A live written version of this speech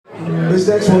This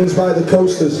next one's by the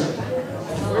Coasters.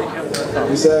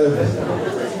 It's a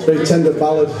very tender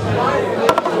ballad.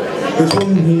 This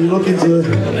one, you look into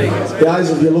the eyes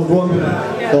of your loved one,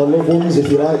 or loved ones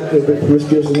if you like, they're a bit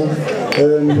promiscuous and that.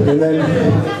 And then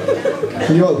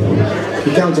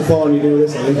you count to 4 and you do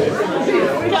this, I think.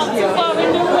 Count to 4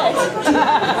 and do this.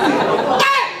 And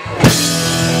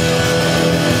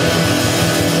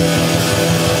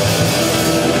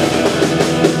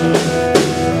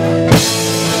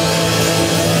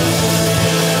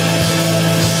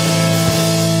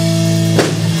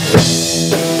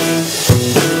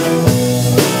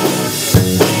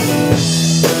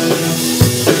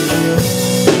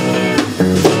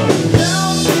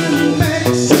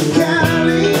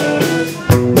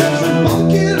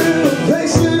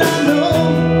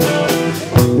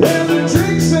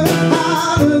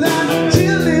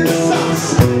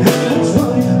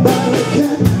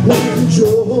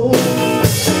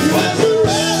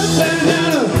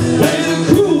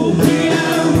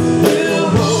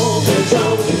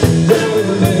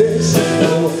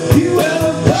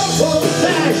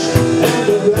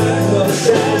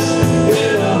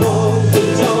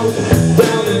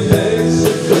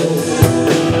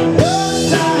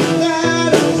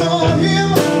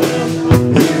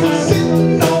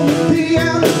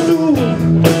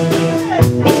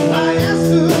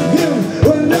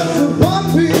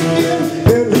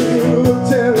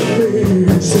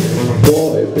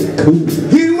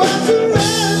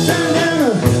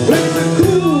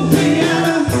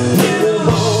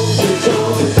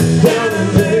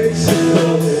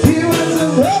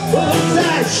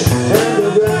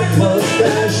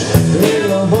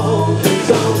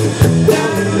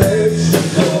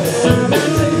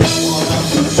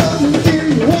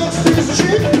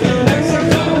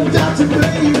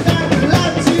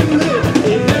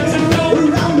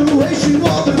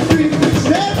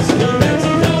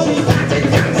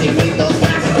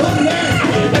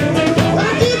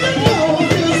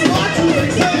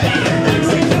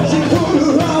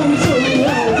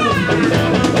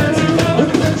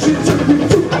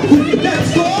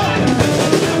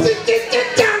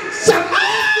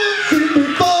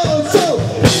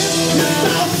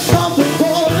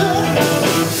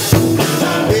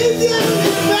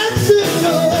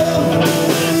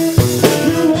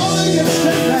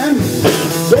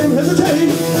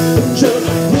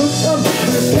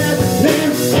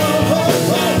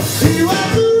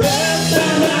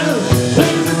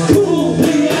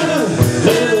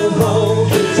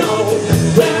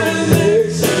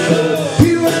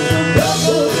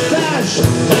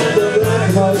the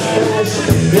black mustache.